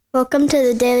Welcome to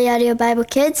the Daily Audio Bible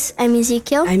Kids. I'm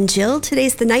Ezekiel. I'm Jill.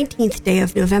 Today's the 19th day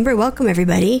of November. Welcome,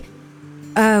 everybody.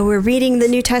 We're reading the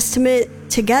New Testament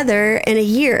together in a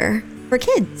year for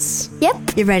kids.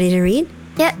 Yep. You ready to read?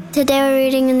 Yep. Today we're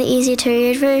reading in the easy to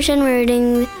read version. We're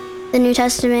reading the New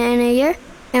Testament in a year.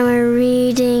 And we're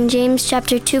reading James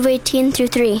chapter 2, 18 through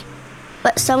 3.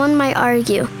 But someone might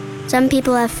argue, some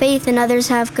people have faith and others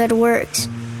have good works.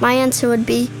 My answer would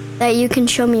be that you can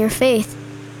show me your faith.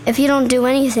 If you don't do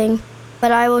anything,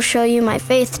 but I will show you my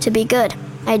faith to be good.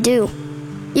 I do.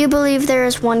 You believe there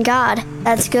is one God.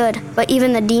 That's good. But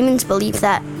even the demons believe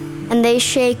that, and they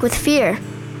shake with fear.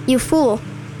 You fool.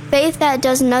 Faith that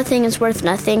does nothing is worth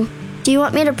nothing. Do you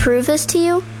want me to prove this to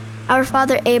you? Our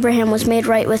father Abraham was made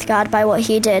right with God by what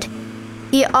he did.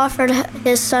 He offered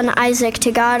his son Isaac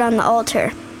to God on the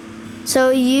altar. So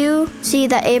you see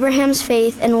that Abraham's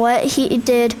faith and what he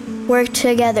did worked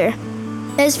together.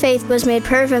 His faith was made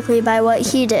perfectly by what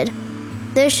he did.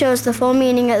 This shows the full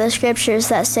meaning of the scriptures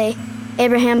that say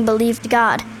Abraham believed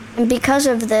God, and because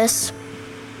of this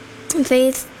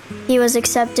faith, he was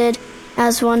accepted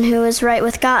as one who is right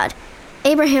with God.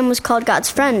 Abraham was called God's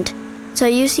friend, so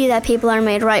you see that people are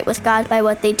made right with God by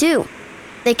what they do.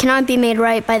 They cannot be made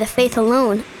right by the faith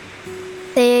alone.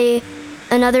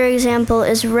 Another example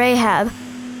is Rahab.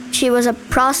 She was a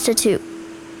prostitute,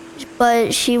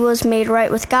 but she was made right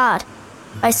with God.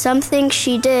 By something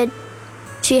she did,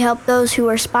 she helped those who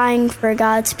were spying for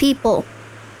God's people.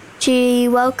 She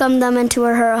welcomed them into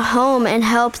her home and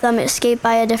helped them escape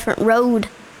by a different road.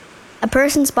 A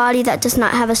person's body that does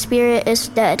not have a spirit is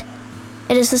dead.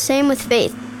 It is the same with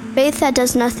faith. Faith that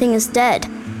does nothing is dead,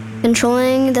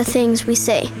 controlling the things we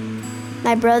say.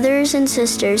 My brothers and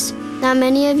sisters, not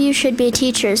many of you should be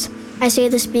teachers. I say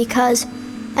this because,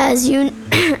 as you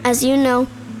know,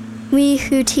 we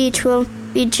who teach will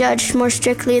be judged more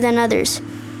strictly than others.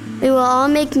 We will all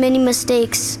make many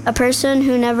mistakes. A person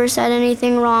who never said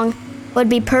anything wrong would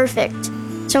be perfect.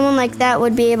 Someone like that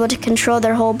would be able to control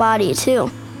their whole body too.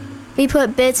 We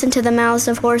put bits into the mouths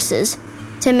of horses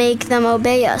to make them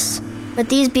obey us. With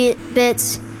these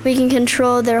bits, we can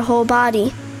control their whole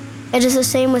body. It is the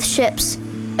same with ships.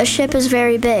 A ship is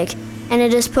very big, and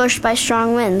it is pushed by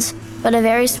strong winds, but a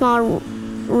very small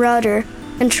rudder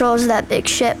controls that big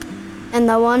ship. And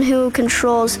the one who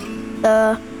controls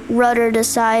the rudder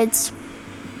decides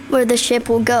where the ship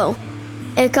will go.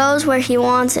 It goes where he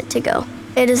wants it to go.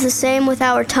 It is the same with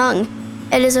our tongue.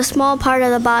 It is a small part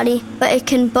of the body, but it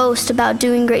can boast about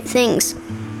doing great things.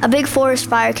 A big forest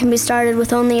fire can be started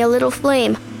with only a little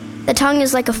flame. The tongue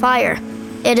is like a fire.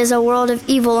 It is a world of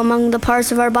evil among the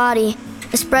parts of our body.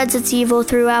 It spreads its evil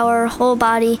through our whole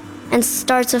body and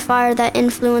starts a fire that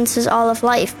influences all of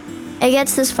life. It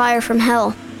gets this fire from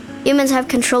hell. Humans have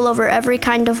control over every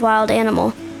kind of wild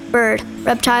animal, bird,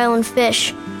 reptile, and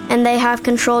fish, and they have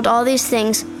controlled all these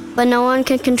things, but no one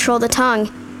can control the tongue.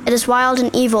 It is wild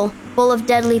and evil, full of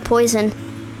deadly poison.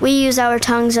 We use our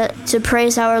tongues to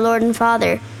praise our Lord and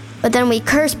Father, but then we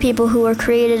curse people who were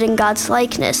created in God's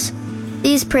likeness.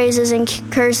 These praises and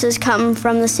curses come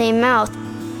from the same mouth.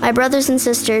 My brothers and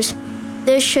sisters,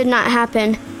 this should not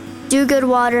happen. Do good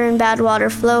water and bad water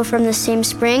flow from the same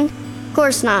spring? Of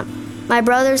course not. My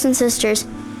brothers and sisters,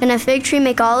 can a fig tree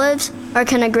make olives, or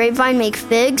can a grapevine make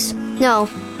figs? No,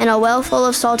 and a well full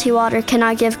of salty water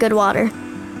cannot give good water.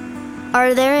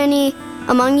 Are there any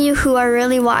among you who are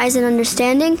really wise and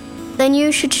understanding? Then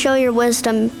you should show your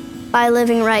wisdom by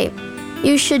living right.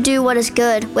 You should do what is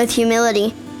good, with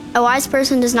humility. A wise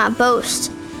person does not boast.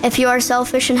 If you are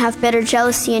selfish and have bitter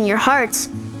jealousy in your hearts,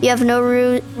 you have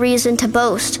no reason to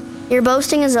boast. Your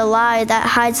boasting is a lie that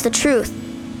hides the truth.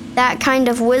 That kind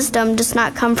of wisdom does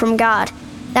not come from God.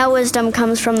 That wisdom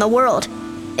comes from the world.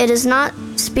 It is not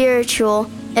spiritual,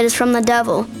 it is from the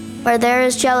devil. Where there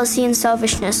is jealousy and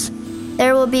selfishness,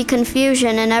 there will be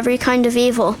confusion and every kind of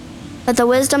evil. But the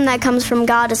wisdom that comes from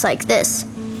God is like this.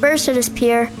 First, it is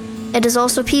pure. It is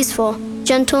also peaceful,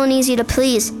 gentle, and easy to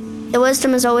please. The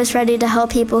wisdom is always ready to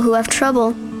help people who have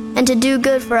trouble and to do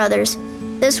good for others.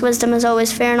 This wisdom is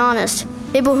always fair and honest.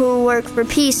 People who work for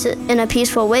peace in a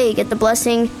peaceful way get the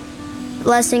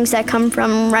blessings that come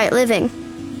from right living.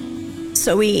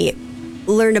 So we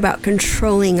learned about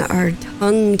controlling our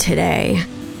tongue today.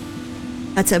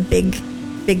 That's a big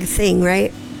thing,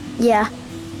 right? Yeah.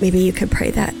 Maybe you could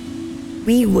pray that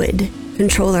we would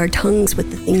control our tongues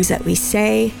with the things that we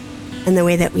say and the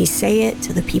way that we say it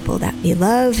to the people that we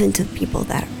love and to the people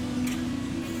that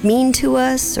are mean to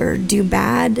us or do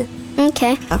bad.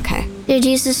 Okay. Dear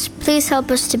Jesus, please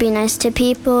help us to be nice to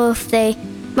people if they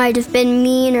might have been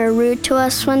mean or rude to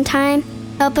us one time.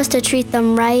 Help us to treat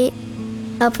them right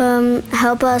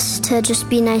Help us to just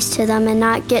be nice to them and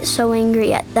not get so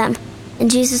angry at them. In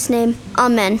Jesus' name,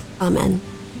 amen. Amen.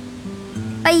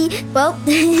 Bye. Well,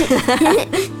 Did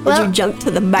you jump to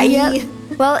the bye? Yep.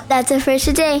 Well, that's it for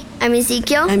today. I'm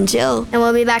Ezekiel. I'm Jill. And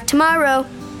we'll be back tomorrow.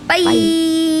 Bye.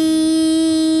 Bye.